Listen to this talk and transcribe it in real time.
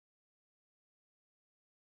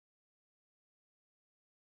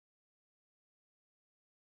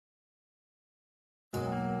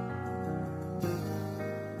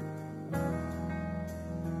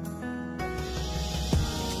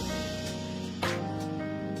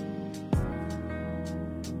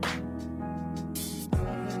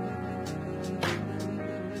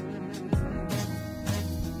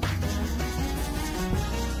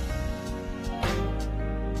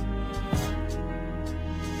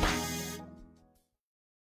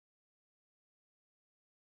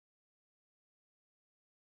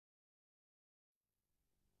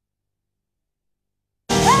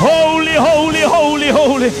Holy, holy, holy,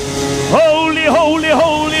 holy. Holy, holy,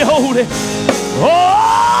 holy, holy.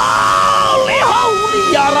 Holy, holy.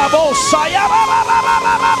 Yarabosa.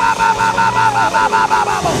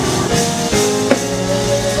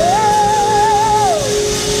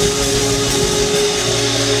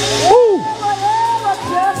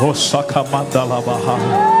 Osaka mandala baha.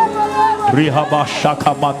 Rihaba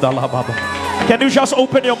shaka mandala baba. Can you just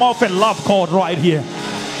open your mouth and love God right here?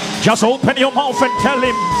 Just open your mouth and tell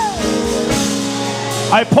him.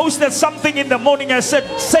 I posted something in the morning. I said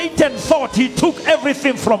Satan thought he took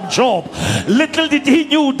everything from Job. Little did he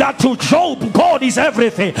knew that to Job God is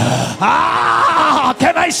everything.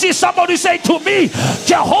 Can I see somebody say to me,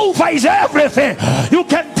 Jehovah is everything. You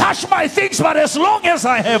can touch my things, but as long as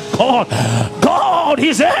I have God, God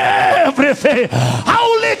is everything.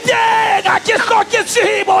 Holy thing, I just got to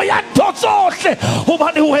see him.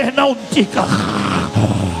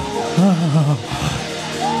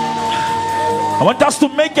 I want us to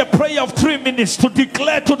make a prayer of 3 minutes to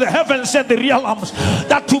declare to the heavens and the realms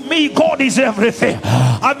that to me God is everything.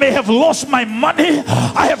 I may have lost my money,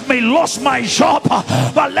 I may lost my job,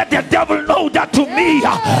 but let the devil know that to me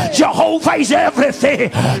Jehovah is everything.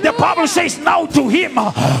 The Bible says now to him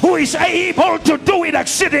who is able to do it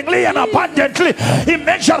exceedingly and abundantly,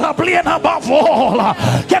 immeasurably and above all.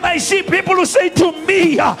 Can I see people who say to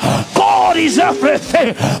me, God is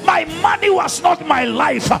everything. My money was not my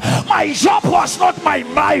life, my job was not my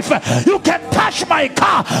life. You can touch my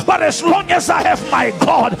car, but as long as I have my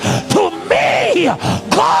God, to me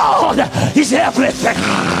God is everything.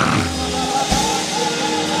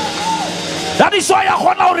 That is why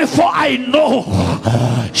I know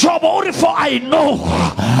job, I know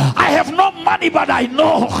I have no money, but I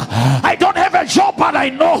know I don't have a job, but I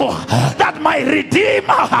know that my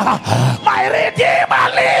Redeemer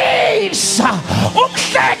lives.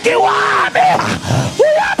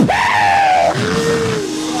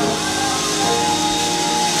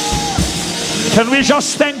 Can we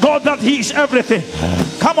just thank God that he is everything?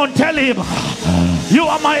 Come on, tell him, you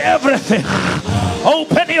are my everything.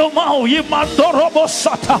 Open your mouth.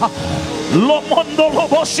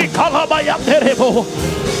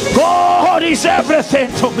 God is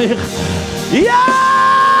everything to me. Yeah.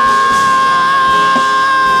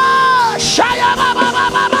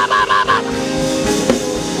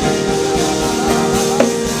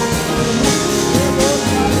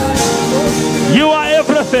 You are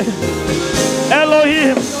everything.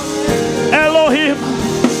 Elohim, Elohim,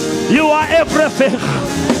 you are everything.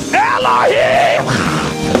 Elohim,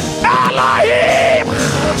 Elohim,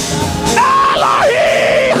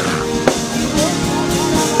 Elohim.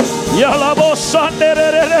 Yalabosa,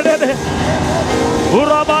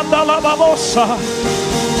 Urabanda Lababosa,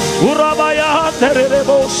 Urabaya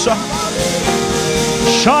Nerebosa,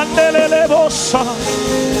 Shandelebosa.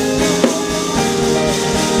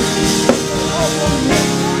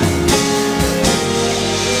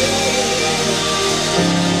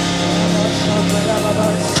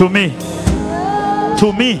 To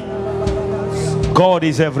me, God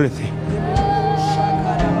is everything.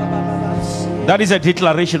 That is a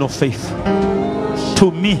declaration of faith. To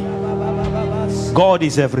me, God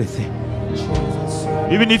is everything.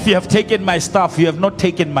 Even if you have taken my stuff, you have not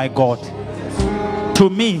taken my God. To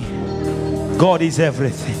me, God is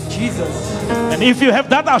everything. Jesus. And if you have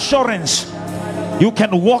that assurance, you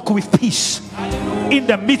can walk with peace in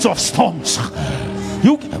the midst of storms.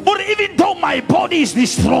 But even though my body is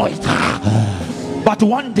destroyed, but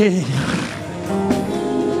one day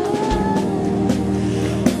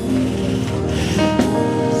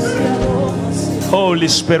Holy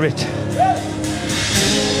Spirit,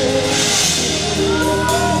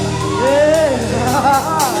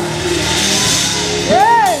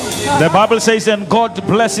 the Bible says, and God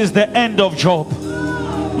blesses the end of Job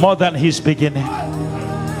more than his beginning.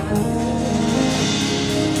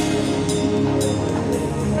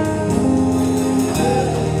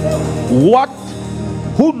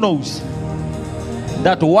 Who knows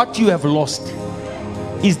that what you have lost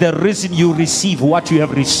is the reason you receive what you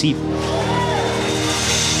have received?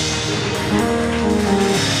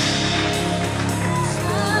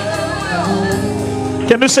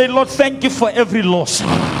 Can you say, Lord, thank you for every loss?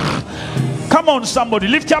 Come on, somebody,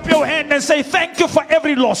 lift up your hand and say, thank you for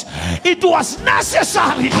every loss. It was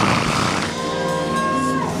necessary.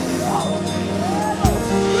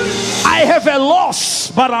 I have a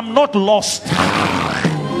loss, but I'm not lost.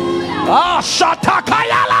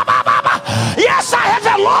 Yes, I have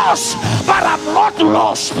a loss, but I'm not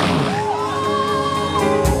lost.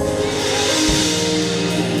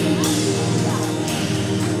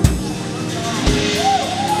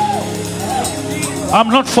 I'm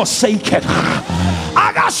not forsaken.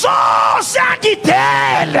 I so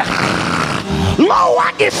sakitele lo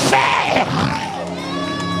wa ke fe.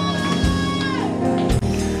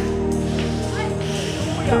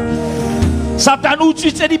 Satan o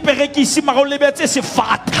tswitse di perekisi mara o lebetse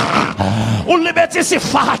sefata. O lebetse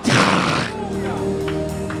sefata.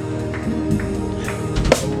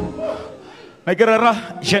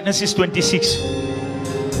 Genesis 26.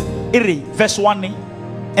 Verse 1.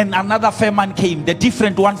 And another fair man came, the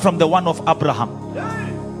different one from the one of Abraham.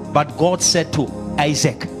 But God said to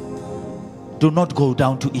Isaac, do not go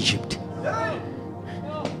down to Egypt.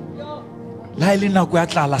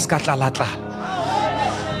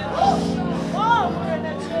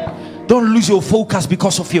 Don't lose your focus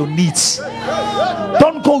because of your needs.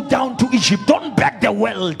 Don't go down to Egypt. Don't beg the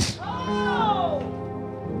world.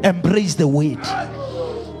 Embrace the wait.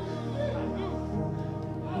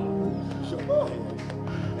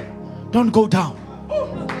 Don't go down.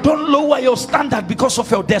 Don't lower your standard because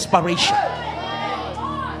of your desperation.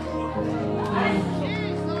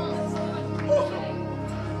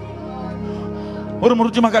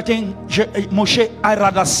 Moshe, I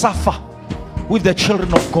rather suffer with the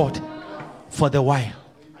children of God for the while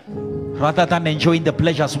rather than enjoying the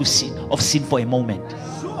pleasures of sin for a moment.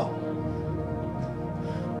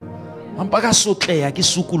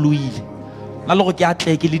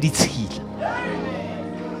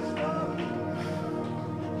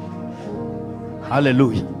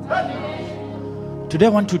 Hallelujah. Today I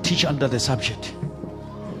want to teach under the subject,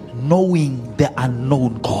 knowing the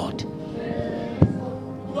unknown God.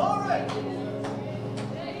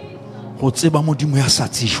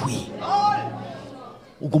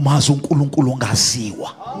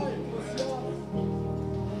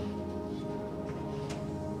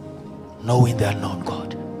 Knowing the unknown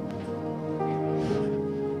God.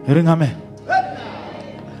 Hearing amen.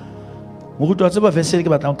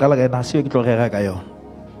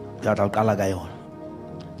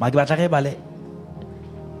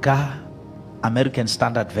 American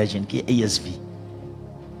Standard Version ASV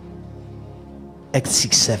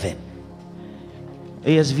X67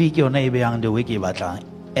 ASV ki ona ebe yang de wiki batla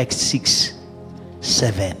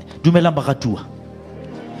X67 dumelang bagatua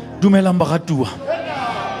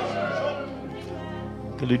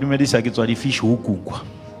ke le dumedisa ke tswa di fish hukukwa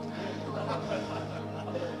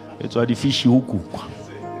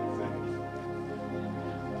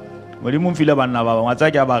modimo mfile bana ba bangwe tsa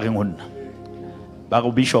ke ba reng honna ba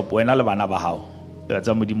go bishop wena le bana ba hao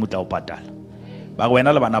tsa modimo tla o patala ba go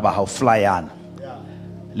wena le bana ba hao flyana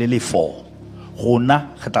le le 4 rona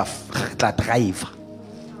re tla drive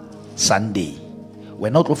Sunday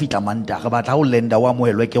wena o tlo fitla manda re batla o lenda wa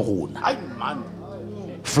moelwe ke rona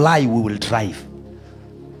fly we will drive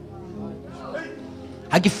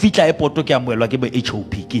ha ke fitla airport ke amoelwa ke be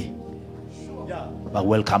HOP ke ba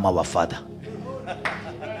welcome our father.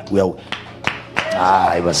 Well,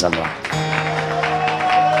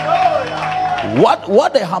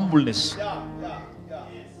 what a humbleness.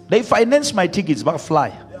 They finance my tickets but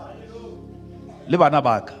fly le bana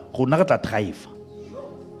baka rona re tla drive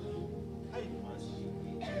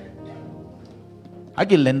a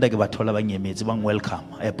ke lenda ke bathola ba nyemetse bang welcome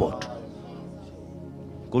airport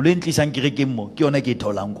go le ntlisang ke re ke mo ke yona ke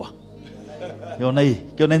tholang kwa yona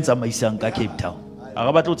ke yona ntsamaisang ka Cape Town a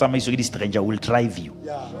ga batla o tsamaiswe ke di stranger will drive you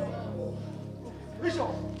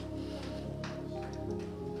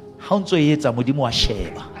ha ntso etsa modimo wa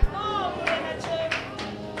sheba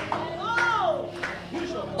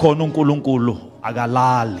khona uNkulunkulu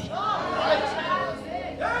akalali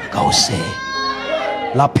kawuse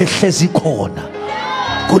lapha ehlezi khona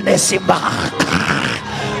kunesimaka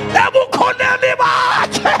ebukhoneni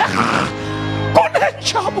bakhe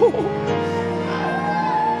kunenjabu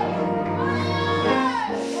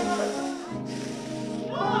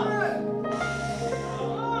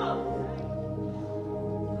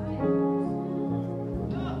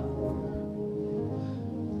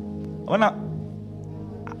when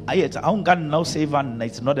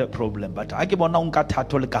it's not a problem, but I give on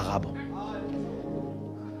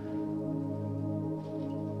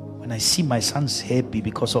when I see my sons happy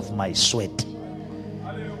because of my sweat,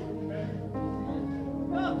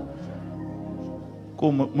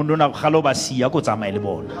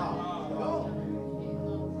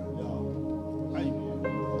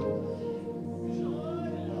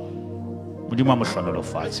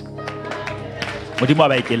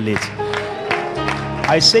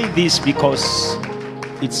 I say this because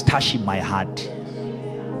it's touching my heart.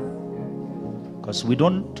 Because we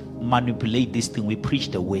don't manipulate this thing, we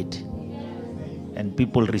preach the word. And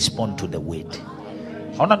people respond to the word.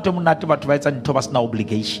 It's not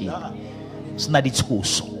obligation. It's not its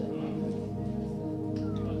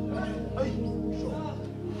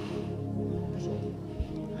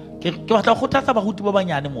ke batla go tlatsa baruti ba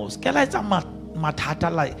banyane mo se ke la etsa mathata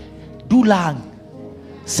la dulang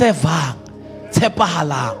sevang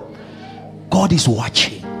tshepahalang. God is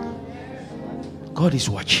watching. God is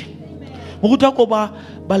watching. Moruti wa ko ba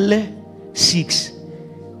le 6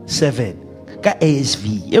 7 ka ASV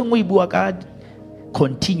e nngwe bua ka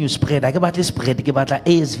continuous spread. Ke batla spread, ke batla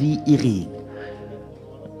ASV e reng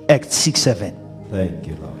Acts 6:7. Thank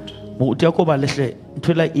you, Lord. Moruti wa ko ba lehle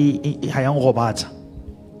nthola e ha yang robatsa.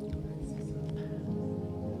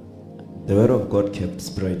 The word of God kept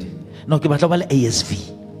spreading. No, ke batla ba le ASV.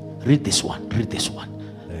 Read this one, read this one.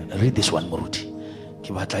 Read this one, Moruti.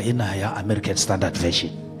 Ke batla ena ya American Standard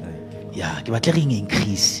Version. Yeah, ke batla ring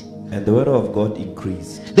increase. And the word of God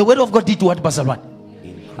increased. The word of God did what, Basalwan?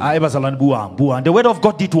 Basalwan buang. The word of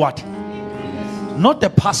God did what? Not the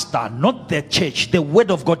pastor, not the church. The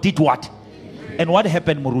word of God did what? And what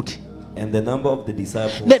happened, Moruti? And the number of the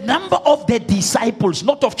disciples. The number of the disciples,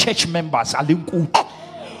 not of church members.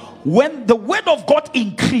 When the word of God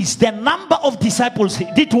increased, the number of disciples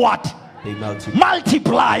did what? They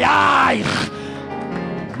multiply.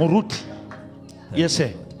 Moruti. Yes,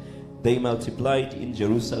 sir. They multiplied in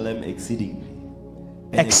Jerusalem exceedingly.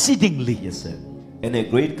 Exceedingly. Yes, sir. And a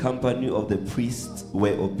great company of the priests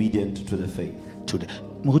were obedient to the faith. To the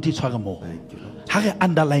Moruti tshwara mo. Thank you, Lord. Ha re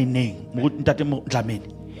underlining Moruti ntate mo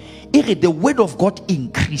tlameni. The word of God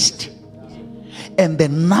increased and the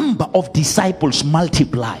number of disciples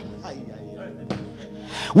multiplied.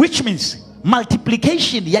 Which means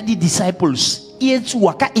multiplication ya the disciples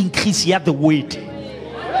etsuwa ka increase ya the word.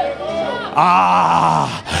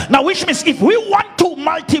 Now which means if we want to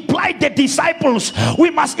multiply the disciples, we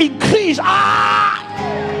must increase.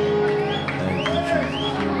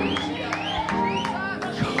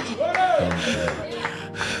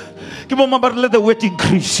 Give me let the word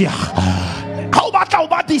increase. How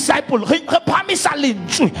about disciple?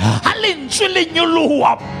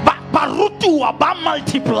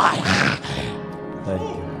 Multiply.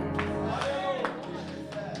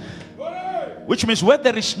 Which means where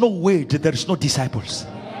there is no word, there is no disciples.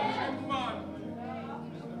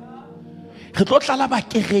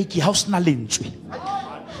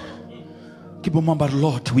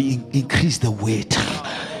 Lord, we increase the word.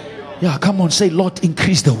 Yeah, come on, say, Lord,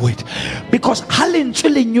 increase the word. Because product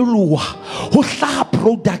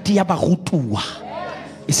ya barutua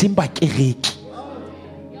isimba kereki.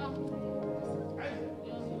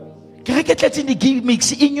 Kereki tletse di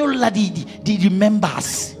gimmicks inyolla di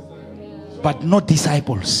members, but not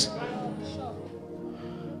disciples.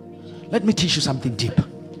 Let me teach you something deep.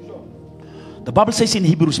 The Bible says in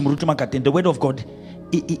Hebrews, the word of God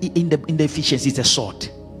in the Ephesians is a sword.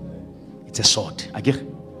 It's a sword. Again.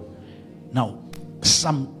 Now,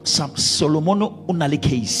 some Solomon unale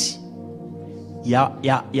case. Ya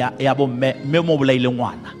bo me mo bolaile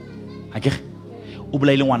ngwana. Again. O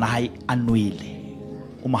bolaile ngwana hai anwele.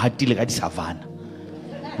 O mahatile ka di savana.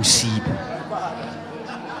 Usibo.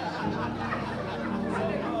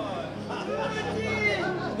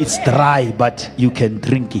 It's dry, but you can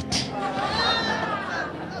drink it.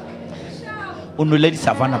 Unwele di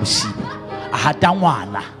savana busibo. Ahata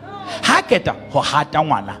ngwana. Haketa ho hata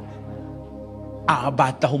ngwana.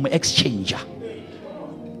 Abata home exchanger.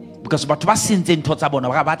 Because batho ba sentse ntho tsa bona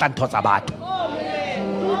ba batla ntho tsa batho.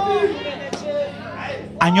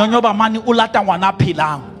 Anyonyo ba mani o lata ngwana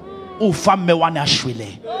phelang o fa mme wane a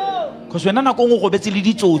shwele. Because wena na go go betse le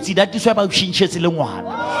ditsotsi da tiswa ba tshintshetse le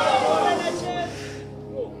ngwana.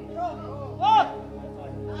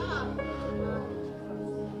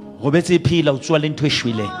 Go betse phela o tswa le ntho e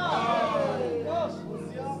shwele.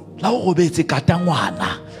 La go betse kata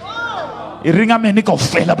ngwana. Iringa meni ka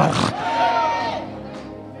ofela ba.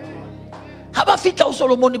 Haba fitla o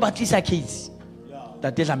Solomon ba tlisa case.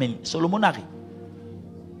 Tate Lameli Solomon a re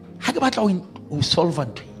ha ke batla o solve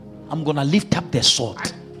ntwe, I'm going to lift up the sword.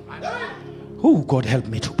 Oh, God help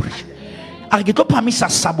me to preach. A ke tlo phamisa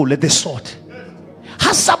sabole the sword.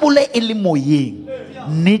 Ha sabole e le moyeng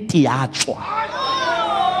nete ya tswa.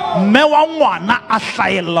 Mme wa ngwana a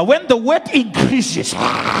hlaela. When the word increases,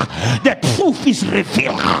 the truth is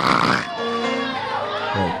revealed.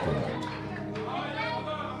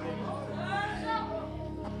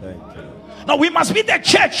 Now we must be the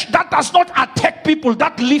church that does not attack people,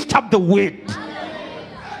 that lift up the word.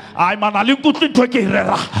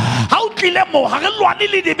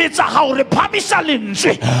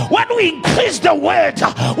 When we increase the word,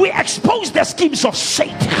 we expose the schemes of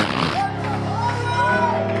Satan.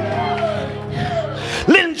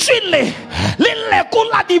 lentswe le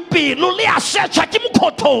lekola dipelo le a searcha ke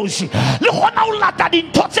mokhothosi le gona o lata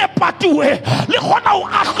dintho tse patuwe le gona o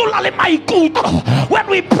ahlola le maikutlo. When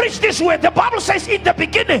we preach this word, the Bible says in the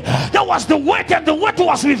beginning there was the word, and the word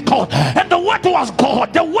was with God, and the word was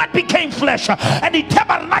God. The word became flesh and it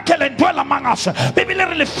tabernacle and dwell among us. Bibele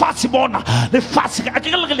re le fatsi bona le fatsi a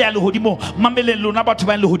ke le le ya le hodimo mamele lona batho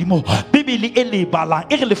ba le hodimo. Bibele e le balang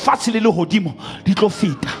e re le fatsi le le hodimo di tlo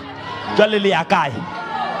feta jwale le ya kae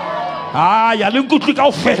ya le nkutli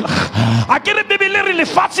kaofela a ke re bibele re le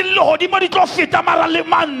fatsi le hodimo di tlo feta mara le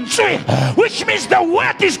mantswe, which means the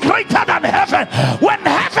word is greater than heaven. When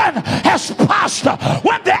heaven has passed,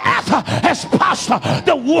 when the earth has passed,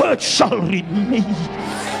 the word shall remain.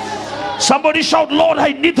 Somebody shout, Lord,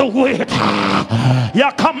 I need the word.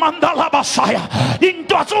 Ya kamanda la basaya.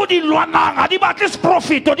 Into di luananga di batis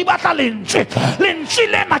profito di batalenche.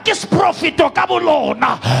 Lenchilena kis profito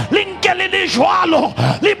kabulona. Linkele le joalo.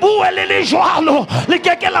 Li buele le joalo. Li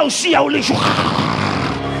kekela usia uli joalo.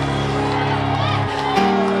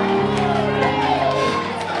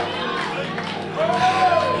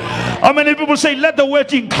 How many people say, let the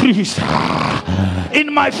word increase?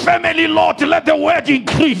 In my family, Lord, let the word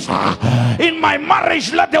increase. In my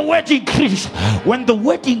marriage, let the word increase. When the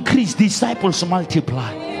word increase, disciples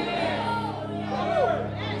multiply.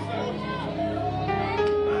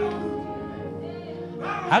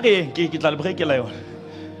 Okay, ke tla le breakela yona.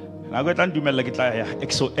 Na go tla ndumela ke tla ya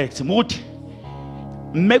exo muti.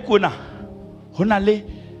 Mme kuna hona le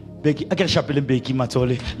beki a ke shapele beki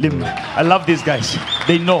matsole. I love these guys.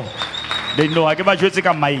 They know. They know. I ke ba jwetse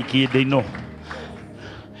ka mic, they know.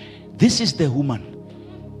 This is the woman.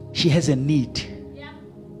 She has a need.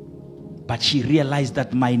 But she realized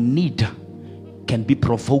that my need can be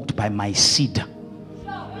provoked by my seed.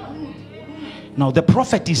 Now the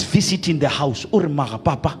prophet is visiting the house.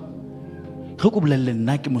 Papa,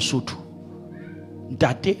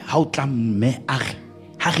 ntate ha o tla mme a re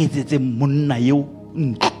ha re tsetse monna eo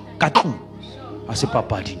ka tlu a se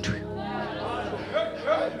papa dintwe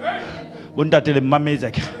bo ntate le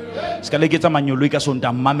mameza ke ska le ketsa manyolo ka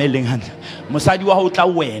sonta mameleng hantle mosadi wa ho tla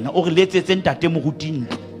wena o re letsetse ntate mo ruting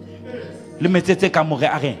le metsetse ka more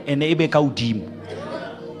a re ene e be ka udimo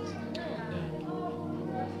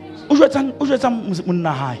o jwetsa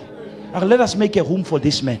monna hae a re let us make a room for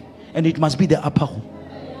this man, and it must be the upper room.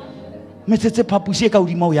 Metsetse phapusi e ka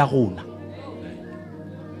udimo o ya rona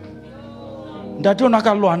ntate ona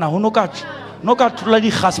ka lwana ho no ka tlola di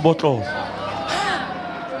gas botlo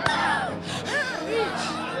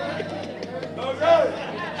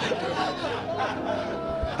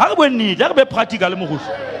ha go nne ja be practical mo go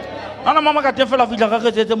ana mama ka tefela fitla ga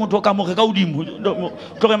re tsetse motho ka mo re ka udimo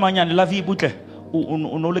tlore manyane la vi butle o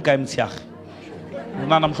no le ka mtsiag o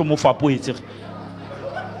nana mhlo mo fapoetse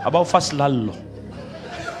aba o faslallo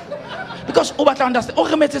because o batla understand o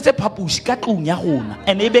re metsetse phapusi ka tlong ya rona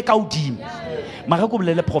ene e be ka udimo mara go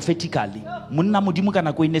bolele prophetically monna modimo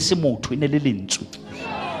kana go ine se motho ine le lentswe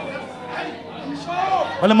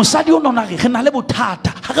wala mosadi o nona re na le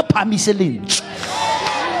bothata ha re phamise lentswe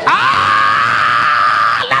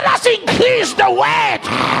let us increase the word.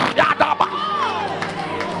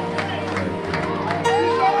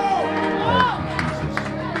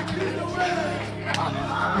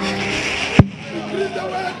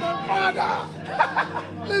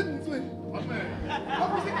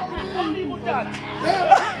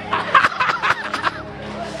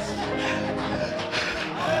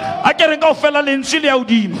 I can't go fella lentswe ya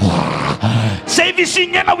udimo.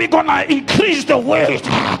 Saving and we're gonna increase the word,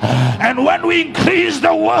 and when we increase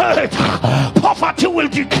the word, poverty will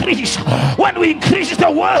decrease. When we increase the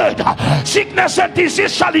word, sickness and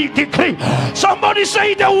disease shall decrease. Somebody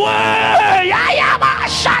say the word.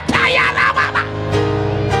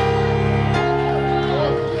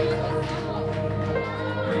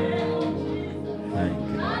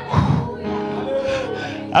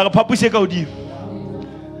 Aga papu se ka odi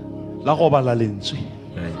la go bala lentswe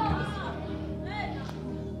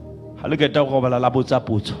ha le keta go bala la botsa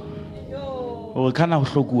potso o kana go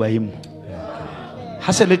hlokua imo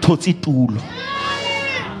ha se le thotsi tulo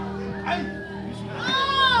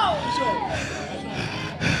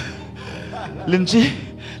lentswe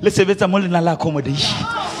le sebetsa mo lena la accommodation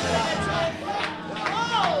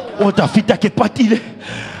o ta fita ke patile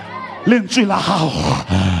lentswe la hao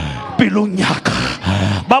pelong yaka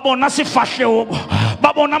ba bona sefahleo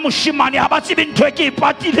ba bona moshimane ha ba tsebe ntwe ke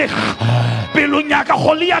patile pelong yaka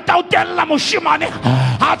golia ta o tella moshimane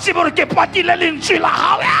ha tsebe re ke patile lentswe la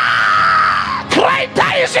hao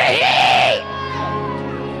greater is he.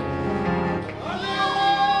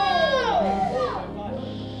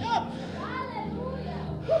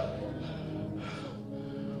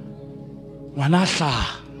 ngwana hla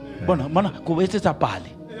bona go etsetsa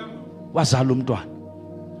pale wazala umntwana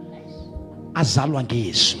azalwa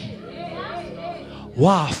ngesu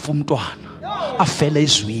wafa umntwana afele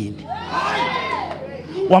ezwini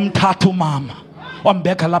wamthatha umama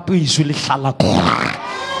wambeka lapho izwi lihlala khona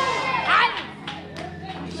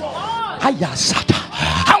ayasatha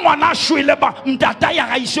ngwana shwele ba ntata ya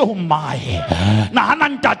ga ise ho mmae na hana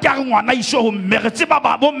ntata ya ngwana ise ho mme re tseba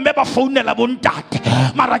ba bo mme ba founela bo ntate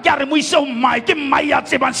mara ke re mo ise ho mmae ke mmae ya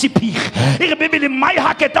tsebang sephiri e re bebele mmae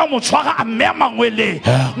ha ke ta mo tshwara a mme mangwele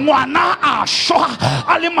ngwana a shwa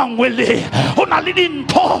a le mangwele ho na le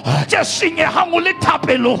dintho tse senyehang le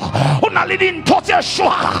thapelo ho na le dintho tse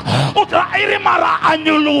shwa o tla e re mara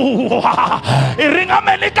anyolo e re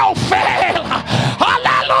ngamele ka ofela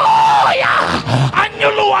haleluya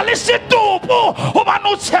anyolo wa le setupo ho ba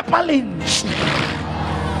no tshepa lentswe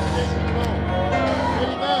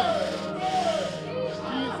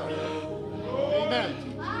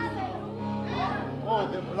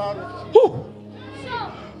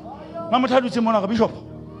mama thadu tse mona ga bishop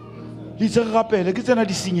di tse rapele ke tsena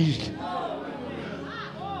di senyehile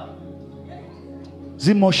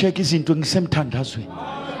zimoshe ke izinto ngisemthandazweni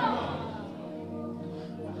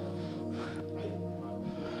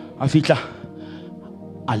afitla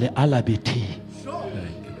ale alabeti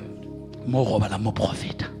mo go bala mo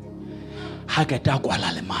profeta ha ke ta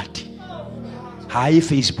kwala le mati ha e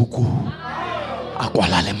Facebook a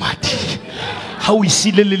kwala le mati ha o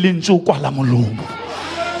isile le lentse o kwala molomo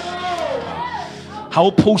ha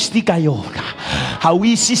o posti ka yona ha o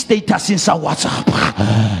isi status sa WhatsApp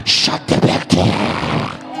shut the back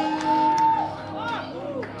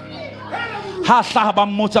ha hlaba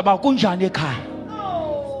mmotsa ba kunjani ekhaya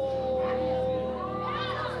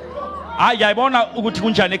ayayibona ukuthi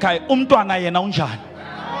kunjani ekhaya umntwana yena unjani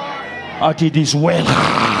athi it is well.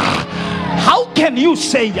 How can you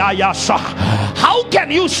say ayasa? How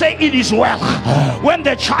can you say it is well when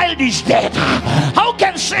the child is dead? How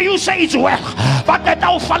can you say it's well but that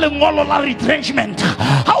now falling all on retrenchment?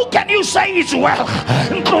 How can you say it's well?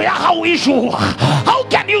 How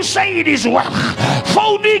can you say it is well?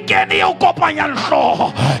 Phone kene o kopanya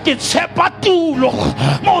ntlo ke tshepa tulo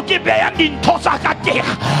mo ke beya dintho tsa ka teng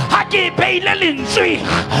ha ke beile lentswe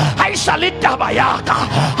ha isa le taba ya ka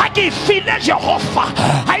ha ke file Jehova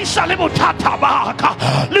ha isa le bothata ba ka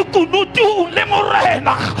le kunutu le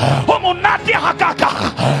morena o monate ha ka ka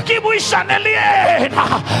ke buisane le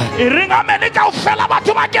yena e ringa mene ka o fela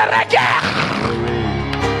batho ba kereke.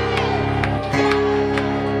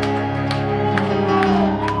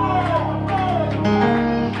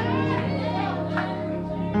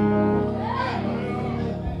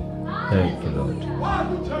 Thank you, Lord.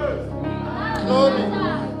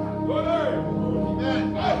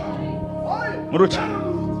 Muruta.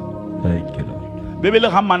 Thank you, Lord.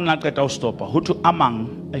 Bebele ga manna qeta o stopa ho thu amang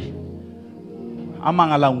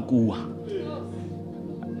ala nkua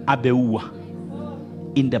abeua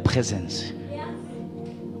in the presence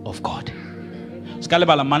of God. Skale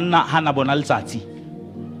bala manna hana bona letsatsi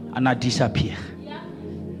ana disappear.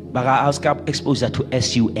 Baga aska exposure to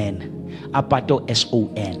SUN apato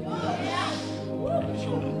SON.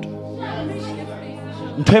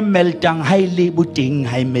 Ntwe meltang haile buting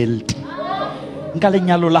hai melt. Nka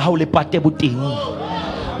lenyalo la hao le pate buting.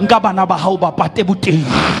 Nka bana ba hao ba pate buting.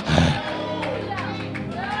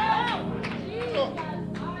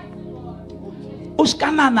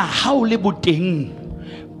 Uskanana hao le buting.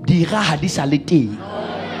 Dira ha di sa le teng.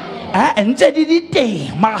 Ntse di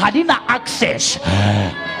teng mara ha di na access.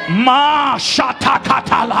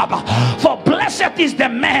 For blessed is the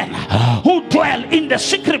man who dwell in the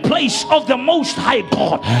secret place of the Most High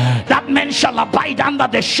God. That man shall abide under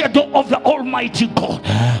the shadow of the Almighty God.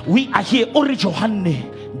 We are here, Ori Johanne,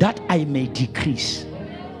 that I may decrease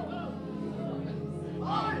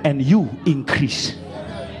and you increase,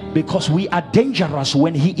 because we are dangerous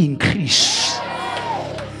when he increase.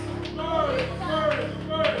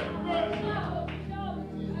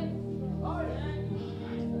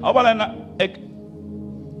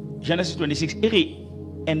 Genesis 26,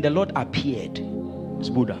 and the Lord appeared. It's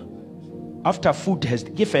Buddha. After food has,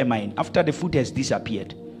 give a mind, after the food has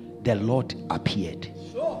disappeared, the Lord appeared.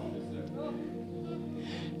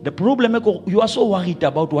 The problem is you are so worried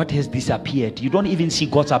about what has disappeared, you don't even see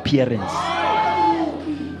God's appearance.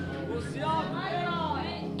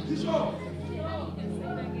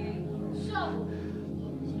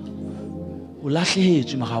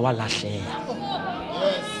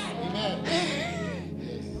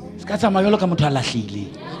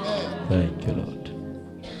 Thank you, Lord.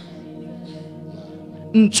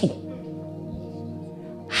 Ntsu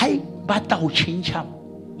hai bata go change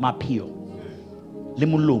mapio le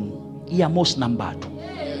molomo ya most number 2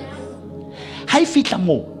 ha e fitla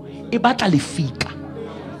mo e batla le fika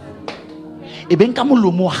e ben ka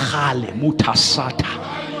molomo wa gale muthasata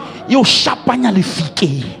yo shapanya le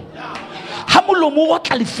fike ha molomo wa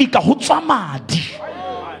tla le fika ho tswa madi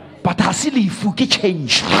but ha se le ifu ke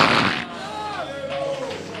change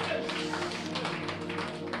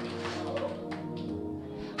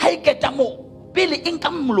ha e keta mo pele enka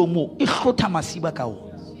molomo e hlotha masiba ka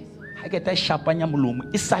o ha keta shapanya molomo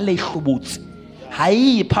e sale e hlobotse ha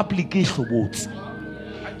e public e hlobotse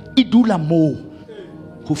e dula mo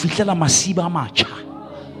ho fihlela masiba a matjha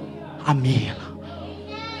a mela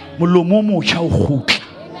molomo mo tjha o khutla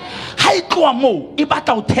ha e tloa mo e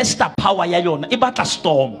batla o testa power ya yona e batla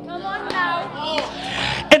storm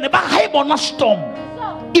ene ba ha e bona storm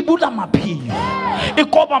e bula maphelo e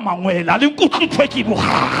koba mangwela le nkutluthwe ke bo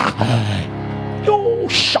yo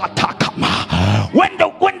shatakama when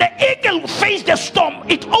the eagle faced the storm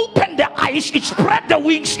it opened the eyes it spread the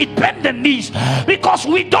wings it bent the knees because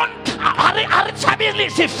we don't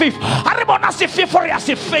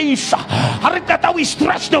we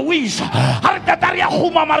stretch the wings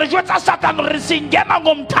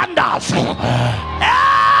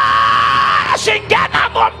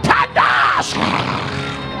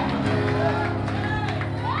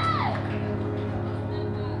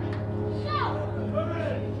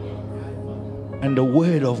and the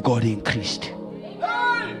word of God increased.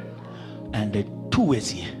 And the 2 words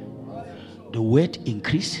here. The word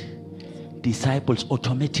increased, disciples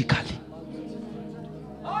automatically.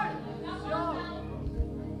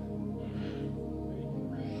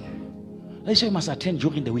 Let's say you must attend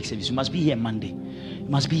during the week service. You must be here Monday. You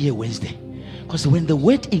must be here Wednesday. Because when the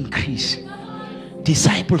word increase,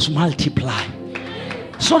 disciples multiply.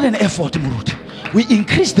 It's not an effort, Murut. We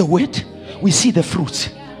increase the word, we see the fruits.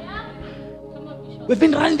 We've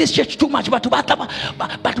been running this church too much, but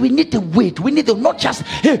we need the word. We need the, not just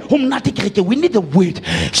we need the word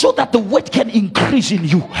so that the word can increase in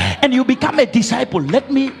you and you become a disciple. Let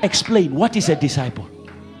me explain what is a disciple.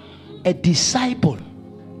 A disciple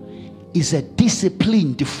is a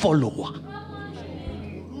disciplined follower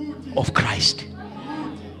of Christ.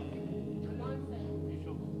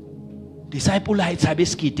 Disciple ay tsabe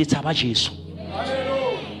Sekete tsaba Jesu.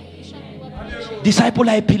 Disciple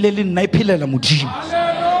ay philele nna iphilela modimo.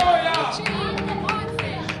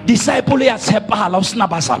 Disciple ya tshepahala o sena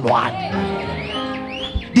bazalwane.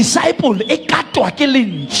 Disciple e katwa ke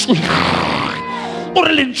lentswe. O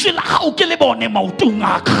re lentswe la hao ke le bone maotong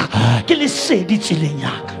aka ke le sedi tseleng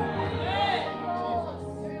yaka.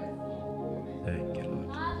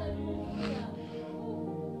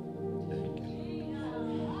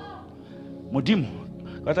 Modimo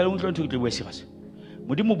ka tla le utlwa ntho ke bua serious.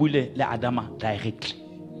 Modimo buile le Adama directly.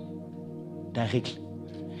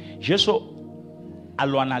 Jesu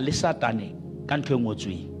alwana le Satane ka ntho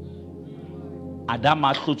engwotsweng. Adama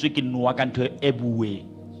a hlotswe ke Noa ka ntho e buwe.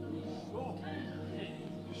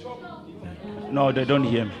 No, they don't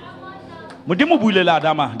hear me. Modimo buile le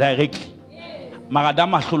Adama directly. Mara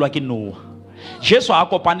Adama a hlolwa ke Noa. Jesu a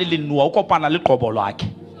kopane le Noa, o kopana le qobo lwakhe.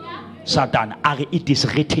 Satan are it is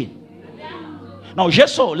written. Now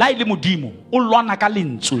Jesu la ile modimo o lwana ka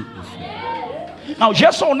lentswe. Now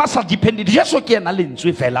Jesu ona sa dependent. Jesu ke ena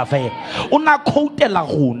lentswe fela fela. Ona quotela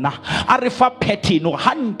rona a re fa pattern o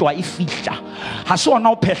ha ntwa e fihla. Ha se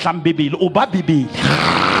ona o phehlang bebele o ba bebele.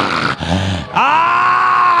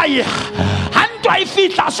 Ay I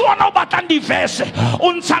feel so no batang diverse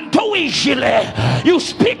unsanto ishile. You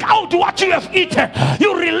speak out what you have eaten.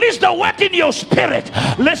 You release the word in your spirit.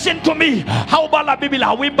 Listen to me. How bala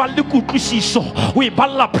bibila we baluku kusiso we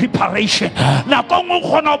bala preparation. Na kongo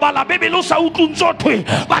kono bala bibilo sa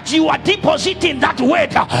utunzotwe. But you are depositing that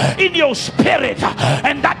word in your spirit,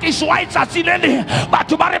 and that is why it's asilele. But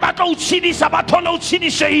to bare bato uchini sabatolo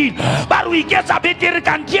uchini shein. But we get a bit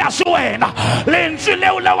irkantia suena. Lenzu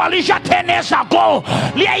leo alisha tenesa. Go,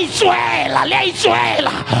 Leizuela.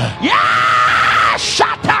 Yeah,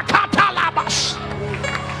 Shatacatalabas.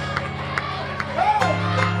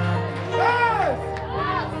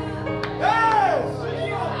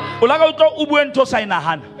 Ulagauto ubuento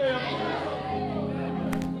sainahan.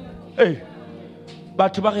 Hey,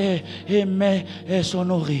 but bare me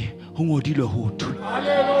sonori hungodile hotu.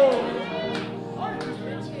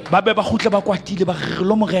 Babe ba khutla ba kwatile ba re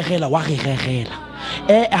lo morerela wa re regela.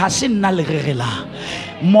 Ha se nna le regela.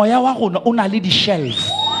 Moya wa rona o na le di shelf.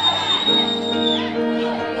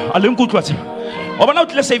 Ale nkutlwa tse. O bona o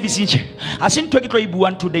tle service nje. Ha se ntwe ke tlo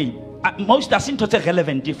ibuang today. Most are into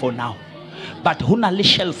relevant for now. But hona le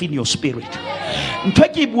shelf in your spirit. Ntwe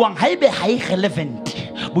ke ibuang ha ibe ha relevant.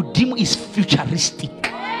 Modimo is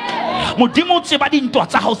futuristic. modimo o tseba dintwa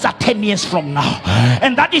tsa hao tsa 10 years from now,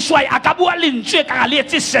 and that is why a ka bua lentswe ka le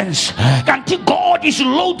etse sense kanti God is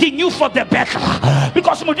loading you for the battle,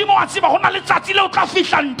 because modimo wa tseba hona le tsatsi le o tla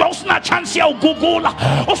fihla ntwa o sena chance ya o google,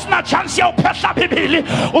 o sena chance ya o phehla bibele,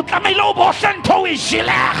 o tlamehile o bohle ntho o e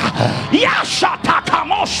jilega ya shata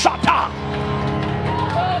kamo shata.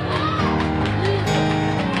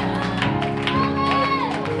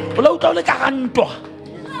 O la utlwa le ka rantwa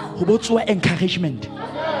ho botswa encouragement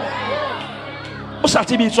o sa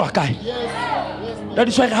tsebe tswa kae. That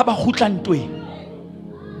is why re ha ba khutla ntwe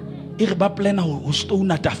e re ba plana ho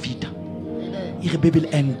stone David e re Bible,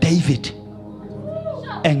 and David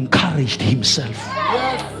encouraged himself.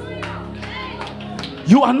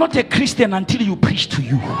 You are not a Christian until you preach to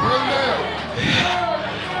you.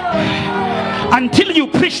 Until you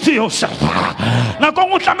preach to yourself. Now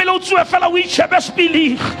go to a fellow which best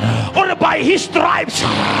believe, or by his stripes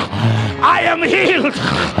I am healed,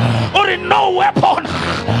 or no weapon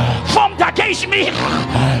formed against me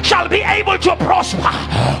shall be able to prosper,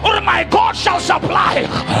 or my God shall supply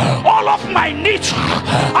all of my needs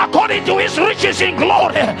according to his riches in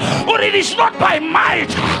glory. Or it is not by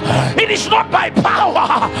might, it is not by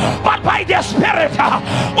power, but by the Spirit.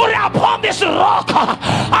 Or upon this rock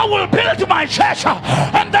I will build my church,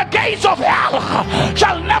 and the gates of hell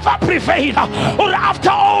shall never prevail. Or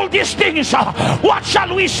after all these things, what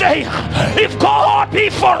shall we say? If God be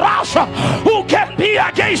for us, who can be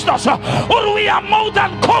against us? Or we are more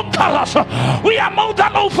than conquerors, we are more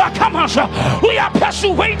than overcomers, we are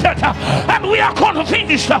persuaded and we are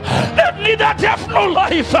convinced that neither death nor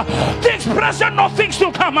life, things present nor things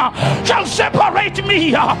to come, shall separate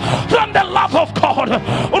me from the love of God.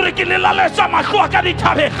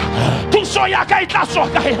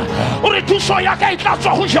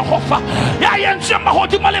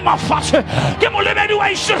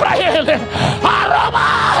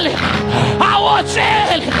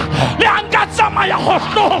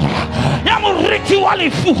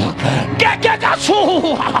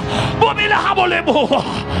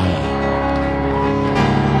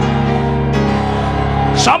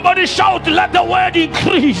 Somebody shout, let the word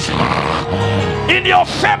increase. In your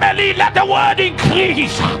family, let the word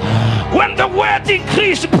increase. When the word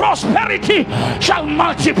increase, prosperity shall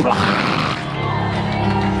multiply.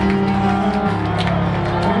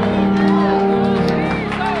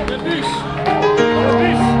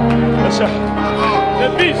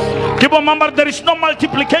 Keep remember, there is no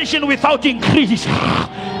multiplication without increase.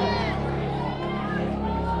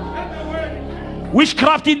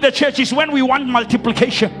 Witchcraft in the church is when we want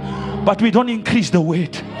multiplication, but we don't increase the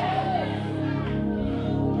weight.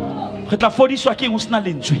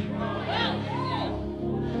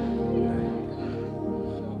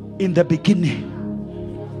 In the beginning,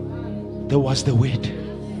 there was the word.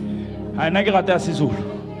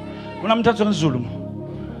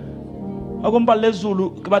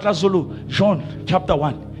 John chapter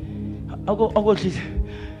 1. I go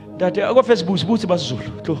Facebook boots bas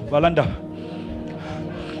Zulu to Valanda.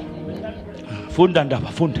 Funda ndaba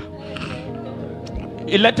funda.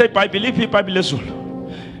 Ilete Bible Bible Zulu.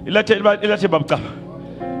 Ilete babka.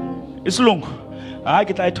 Isilungu. Hayi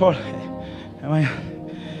ke tla ithola.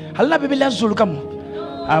 Halala Bible Zulu kam.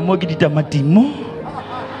 Mo ke ditamatimo.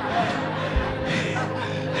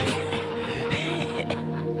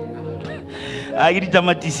 Hayi ke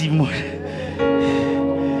ditamatissimo.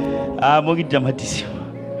 Mo ke ditamatissimo.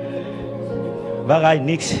 Vagai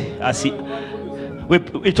nix asi.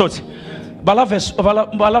 We thought Bala verse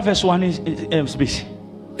 1 is space.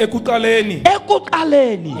 Ekuqaleni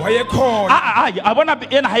wayekhona. I wanna be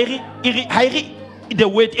in hairi the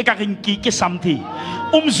word ekarinki something.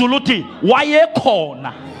 Umzuluti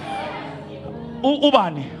wayekhona.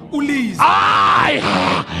 Ubani? Ulizwi.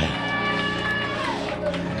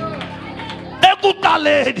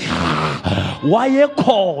 Ekuqaleni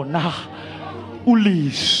wayekhona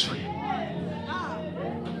ulizwi.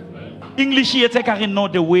 English here take know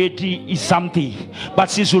the word is something, but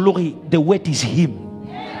Sizuluri the word is him.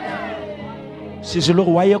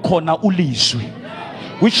 Sizuluri wayekhona ulizwi,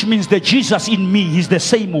 which means that Jesus in me is the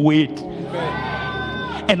same word.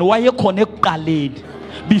 And wayekhona ekuqaleni,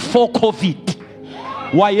 before COVID,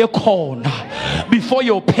 wayekhona, before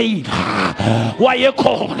your pain,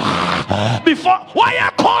 wayekhona, before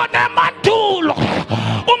wayekhona mandulo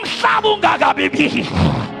umhlaba ungakabibi.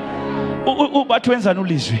 Bathi wenzani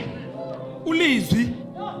ulizwi? Ulizwi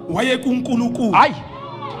wayekunkulunkulu. Hayi.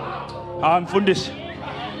 Mfundisi.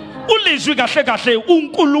 Ulizwi kahle kahle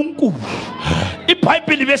uNkulunkulu.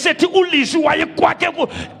 IBhayibheli besethi ulizwi wayekwakhe.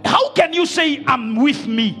 How can you say I'm with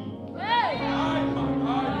me?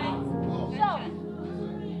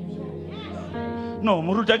 No,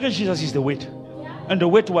 Muruta, Jesus is the Word. And the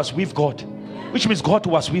Word was with God. Which means God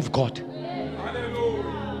was with God.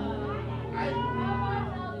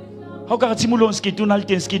 How can you mulon skit unal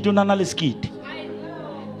ten skit unal skit?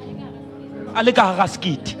 Aleka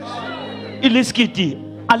haraskit. Iliskiti.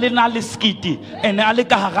 Alena skiti. And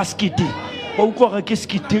aleka haraskiti. Okora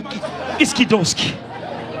kiskiti. Iskidoski.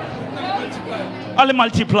 Ale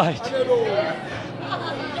multiplied.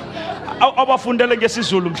 Abafundele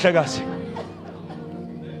ngesizulu mhlekazi.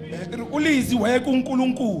 Ulizi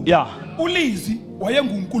wayekunkunkulu. Yeah. Ulizi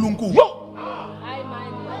wayengunkulunkulu.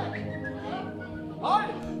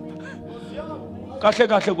 Kahle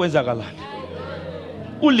kahle kwenzakalani.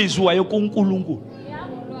 Ulizwi wayekunkunkulu.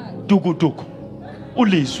 Dukuduku.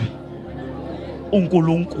 Ulizwi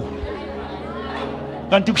unkulunkulu.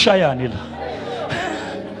 Kanti kushayani la.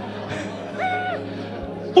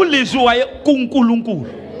 Ulizwi wayekunkunkulu.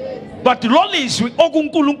 But lo lizwi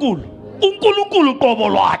okunkulunkulu. Unkulunkulu qobo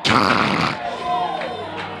lwakhe.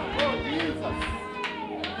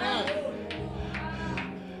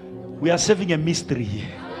 We are serving a mystery here.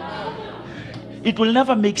 It will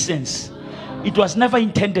never make sense. It was never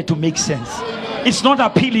intended to make sense. It's not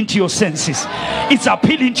appealing to your senses. It's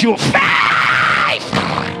appealing to your faith.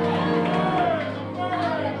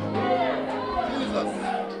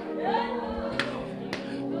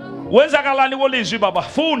 Wenzakalani kolizwi baba?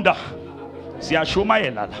 Funda.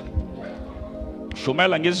 Siyashumayela la.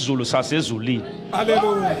 Shumela ngesizulu sasezulini.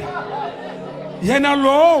 Hallelujah.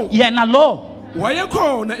 Yena lo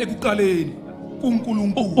wayekhona ekuqaleni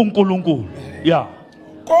kuNkulunkulu. uNkulunkulu. Yeah.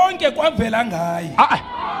 Konke kwavela ngaye.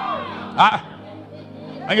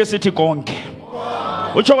 Ake sithi konke.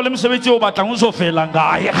 Utsho lemsebenzi obatla ngizovela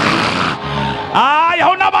ngaye. Hayi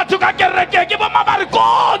awuna bathu kakereke ke bama bari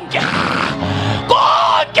konke.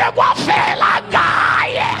 Konke kwavela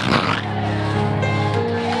ngaye.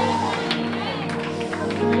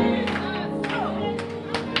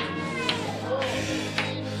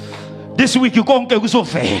 This week konke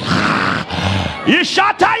kuzovela.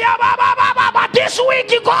 Ishata ya baba this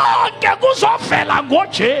week konke kuzovela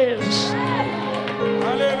ngoJesu.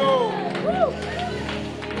 Hallelujah.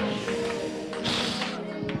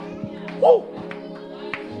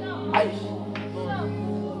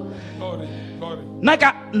 Sorry. Na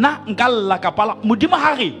ngalla kapala modimo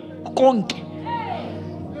hare konke.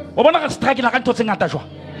 O bona ka strike la ka ntotse ngata jwa.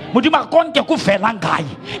 Modimo konke ku vela ngaye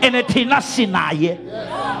ene thina sinaye.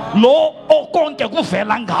 Lo okonke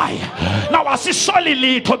kuvela ngaye. Now asisoli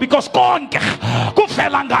litho because konke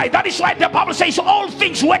kuvela ngaye. That is why the Bible says all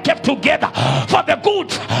things work together for the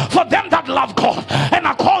good for them that love God and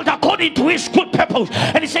are called according to his good purpose.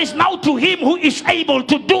 And it says now to him who is able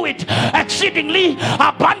to do it exceedingly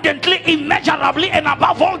abundantly immeasurably and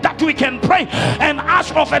above all that we can pray and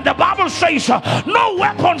ask of. And the Bible says no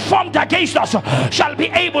weapon formed against us shall be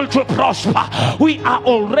able to prosper. We are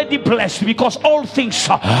already blessed because all things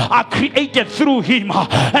are created through him.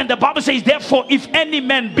 And the Bible says therefore if any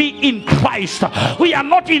man be in Christ, we are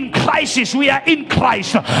not in crisis, we are in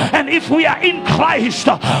Christ. And if we are in Christ,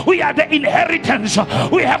 we are the inheritance,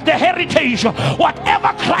 we have the heritage.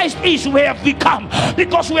 Whatever Christ is, we have become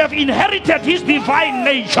because we have inherited his divine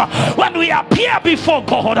nature. When we appear before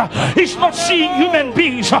God, he's not seeing human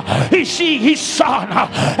beings, he's seeing his son.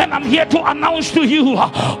 And I'm here to announce to you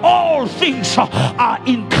all things are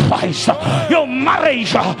in Christ. Your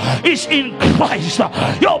marriage is in Christ.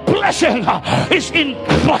 Your blessing is in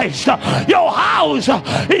Christ. Your house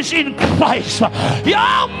is in Christ.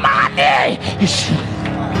 Your money is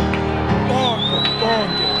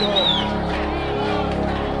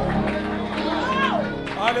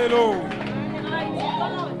Hallelujah.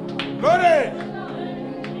 Glory.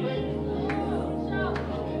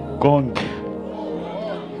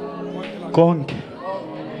 konke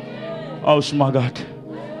awusimakathi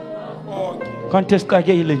kanti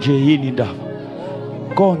esiqakile nje yini indaba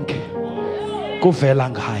konke kuvela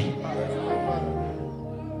ngaye.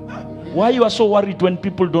 Why you are so worried when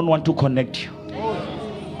people don't want to connect you?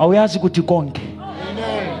 Awuyazi ukuthi konke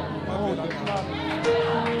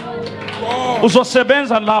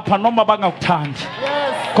uzosebenza lapha noma bangakuthandi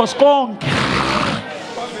because konke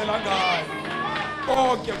kwavela ngaye.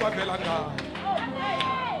 Konke kwavela ngaye.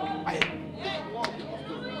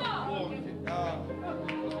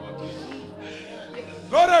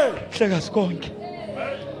 Glory. hlekazi konke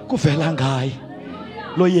kuvela ngaye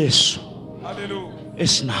lo Yesu. Hallelujah.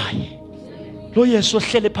 Esinaye lo Yesu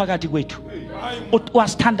ohlele phakathi kwethu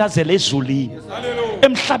wasithandazela ezulwini Hallelujah.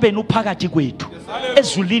 emhlabeni uphakathi kwethu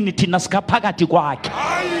ezulwini thina sikaphakathi kwakhe.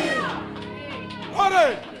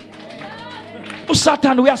 Glory.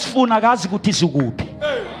 Usathane uyasifuna akazi ukuthi sikuphi.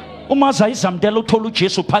 Uma zayizamdela uthola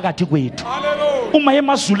uJesu phakathi kwethu. Hallelujah. uma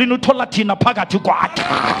emazulwini uthola thina phakathi kwakhe.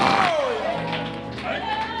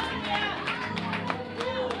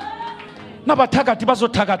 Nabathakathi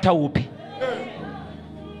bazothakatha uphi?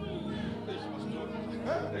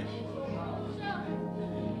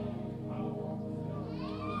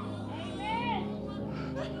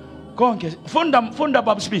 Konke funda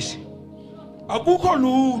baba Sibisi. Akukho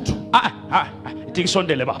lutho. Ithi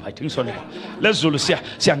ngisondele baba, ithi ngisondele. Lezulu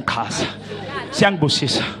siyangiqhaza.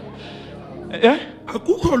 Siyangibusisa.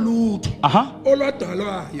 Akukho lutho.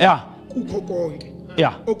 Olwadalwayo. Yeah. Kukho konke.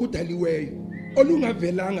 Yeah. Okudaliweyo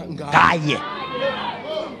olungavelanga ngaye.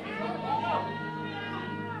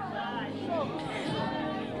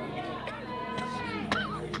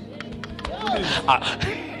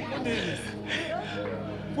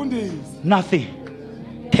 Nothing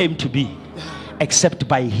came to be except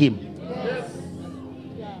by him.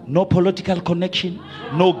 No political connection,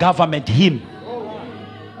 no government, him.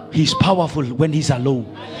 He's powerful when he's alone.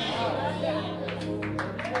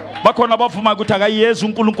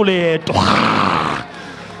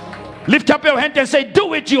 Lift up your hand and say,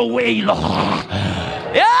 do it your way, Lord.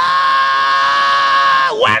 Yeah!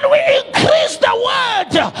 When we increase the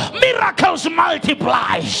word, miracles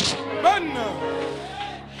multiplies.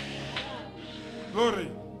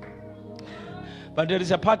 Glory. But there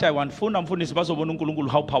is a part I want.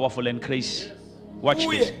 How powerful and crazy. Watch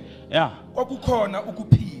this. Yeah. Okukhona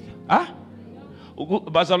ukuphila.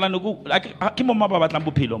 Bazalwane akimoma babatla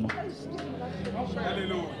uphilo mo.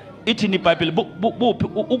 Hallelujah. Ithi ni Bible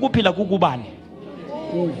ukuphila kukubani?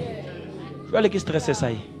 Jwale ke stress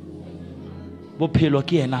sai. Bophelo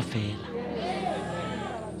ke yena fela.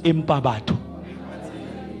 Empa batho.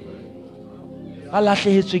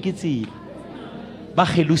 Alahlehetswe ke tsela. Ba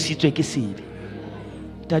kgelusitswe ke sebe.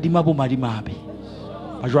 Tadima bo madimabe.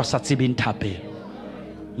 Ba jwa sa tsebeng thapelo.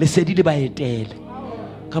 Lesedi le ba etele.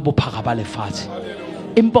 Ka bophara ba lefatshe.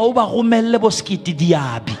 Empa o ba romelle bo skiti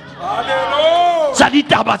diabi. Hallelujah. Tsa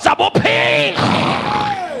ditaba tsa bophelo.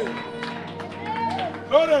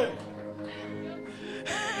 Glory.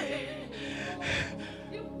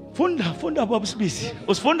 Funda baba Sibisi.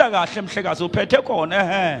 Usifunda kahle mhlekazi uphethe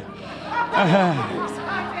khona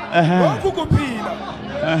Lokhu kuphila.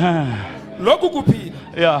 Lokhu kuphila.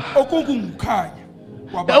 Yeah. Okukungukhanya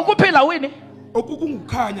kwabantu. Ukuphila wini?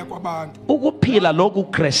 Okukungukhanya kwabantu. Ukuphila lokhu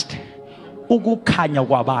Christ. Ukukhanya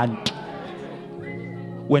kwabantu.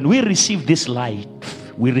 When we receive this light,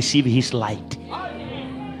 we receive his light.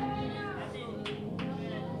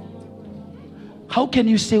 How can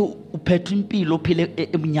you say uphethe impilo uphile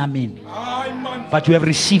emnyameni? But you have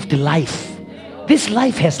received life. This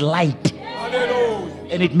life has light.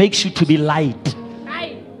 Hallelujah. And it makes you to be light.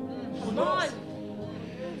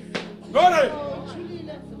 Glory.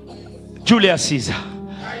 Julius Caesar.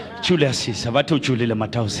 Batho Julie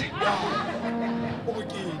Matauze.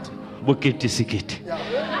 Bukete Sekete.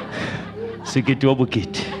 Sekete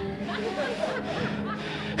obukete.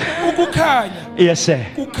 Ukukhanya. Yes sir.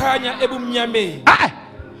 Kukhanya ebumnyameni.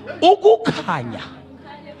 Ukukhanya.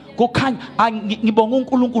 Kukhanya ngibonga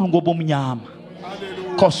uNkulunkulu ngobumnyama.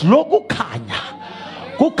 Hallelujah. Because lokhu khanya.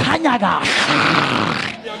 Kukhanya kahle.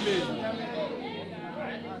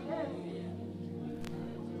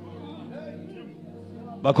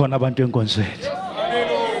 Bakhona abantu enkonzweni.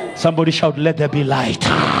 Somebody shout, let there be light.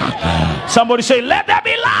 Somebody say, let there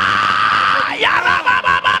be light.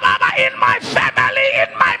 In my family,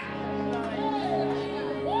 in my...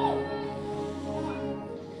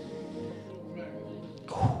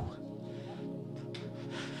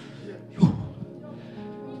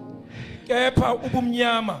 Kepha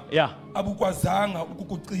ubumnyama. Yeah. Abukwazanga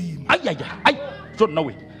ukukucima. Ay. Don't know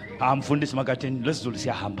it. Mfundisi makatheni lesizulu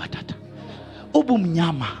siyahamba tata.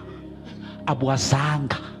 Ubumnyama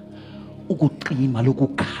abuwazanga ukuqima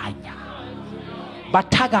lokukhanya.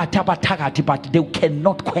 Bathakathi but they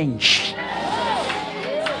cannot quench.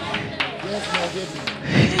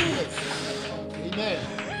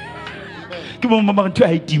 Ke mama ntwe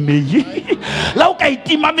ha itimei. La o ka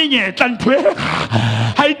itima menyetla ntwe.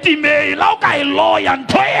 Ha itimei la o ka iloya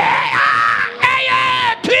ntwe.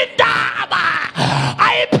 Twindaba.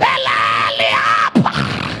 Ayiphelele apha.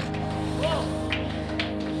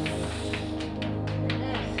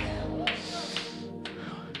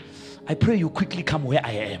 I pray you quickly come where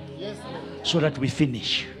I am, so that we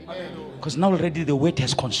finish. Because now already the weight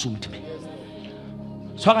has consumed me.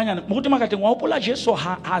 So moruti makateng wa opola Jesu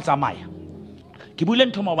ha tsamaya. Ke buile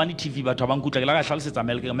ntho maobane TV batho ba nkutla ke la ga hlalosetsa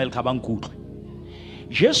melka ba nkutlwe.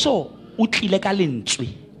 Jesu o tlile ka lentswe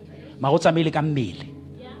ma go tsamaile ka mmele.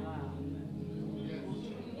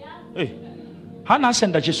 Ha na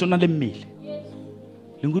senda Jesu na le mmele.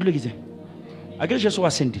 Le nkutlwe ke tse. A ke Jesu wa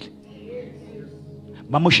sendile.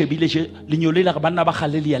 ba mo shebile lenyolo le re banna ba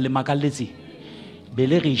Galilee le makalletse be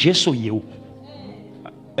le re Jesu yeo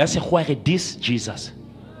ya se go re this Jesus.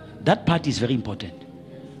 That part is very important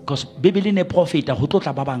because Bibele ne profeta go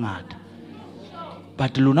tlotla ba bangata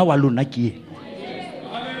but lona wa lona ke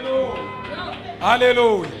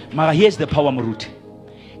Hallelujah. mara here's the power moruti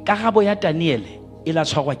karabo ya Daniel e la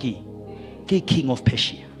tshwarwa ke king of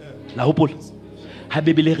Persia la hopola ha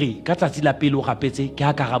Bibele re ka tsatsi la pele o gapetse ke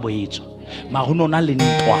ha karabo etswa mara go nona le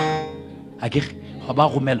ntwa a ke ba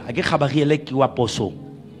romela a ke khabariele ke wa poso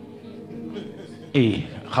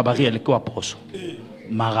khabariele ke wa poso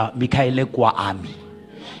mara Mikaele kwa army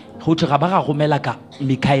go tla ba ga romela ka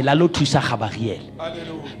Mikaela lo thusa khabariele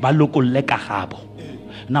ba lokolle ka gabo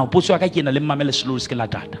now potso ka ke na le mmamele selo se ke la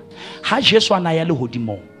tata ha Jesu ana ya le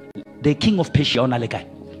hodimo the king of Persia ona le kae.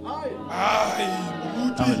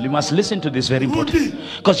 You must listen to this, very important,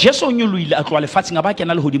 because Jesu nyuluile a tloa lefatsheng a ba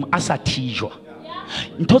kena le hodimo a sa thijwa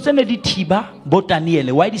ntho tsene di thiba bo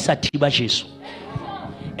Daniel why di sa thiba Jesu.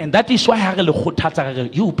 And that is why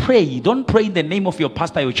you pray. Don't pray in the name of your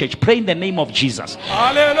pastor, your church. Pray in the name of Jesus.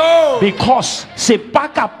 Hallelujah. Because se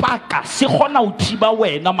paka se khona uthiba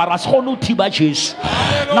wena mara se khona uthiba Jesu.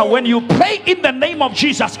 Now when you pray in the name of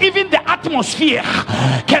Jesus, even the atmosphere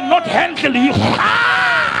cannot handle you.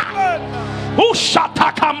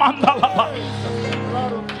 Ushataka mandala.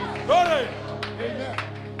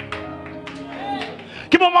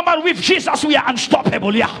 Come on, mama, with Jesus we are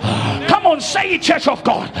unstoppable. Yeah. Come on, say it, church of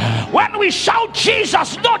God. When we shout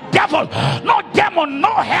Jesus, no devil, no demon,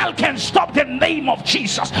 no hell can stop the name of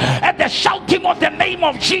Jesus. At the shouting of the name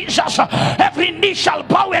of Jesus, every knee shall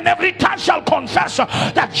bow and every tongue shall confess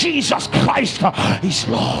that Jesus Christ is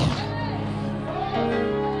Lord.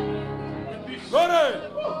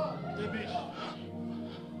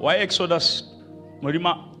 Why Exodus?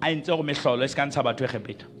 Morima, I enter mehlolo eskantsha batho e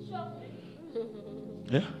khepeta.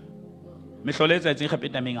 Mehlolo etsa tse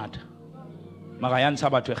khepeta mengata. Mara ya ntsha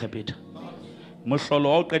batho e khepeta. Mohlolo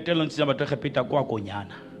wa o qetela ntse batho e khepeta kwa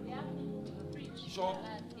konyana.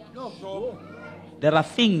 There are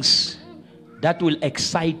things that will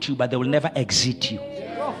excite you but they will never exit you.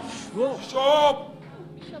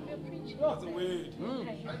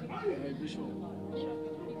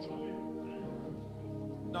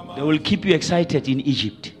 They will keep you excited in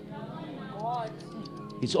Egypt.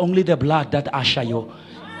 It's only the blood that usher your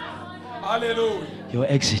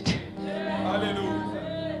exit. Hallelujah.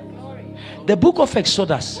 The book of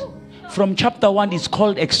Exodus, from chapter 1, is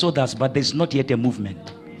called Exodus, but there's not yet a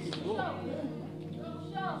movement.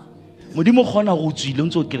 Modimo khona go tswile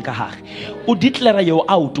ntse o ke ka hare. O declare you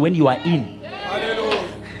out when you are in.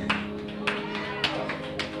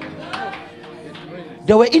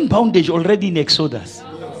 They were in bondage already in Exodus.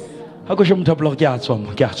 How go shome tablo ke a tswa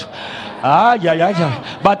mo ke a tswa. Ah ya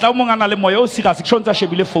batla mo ngana le moyo o sika section tsa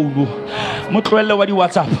shebile phone mo tloelle wa di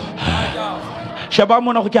WhatsApp sheba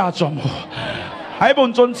mona go ke a tswa mo ha e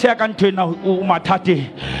bontso ntse ka ntwena o mathate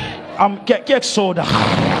ke Exodus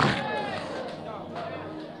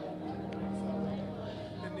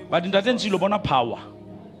but ntate ntse lo bona power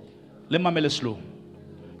le mamele slow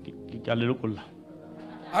ke a le lokolla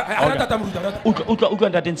utla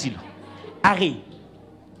ntate ntse lo are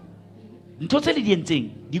ntho tse le di entseng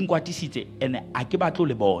di nkwatisitse ene a ke batlo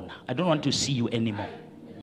le bona. I don't want to see you anymore.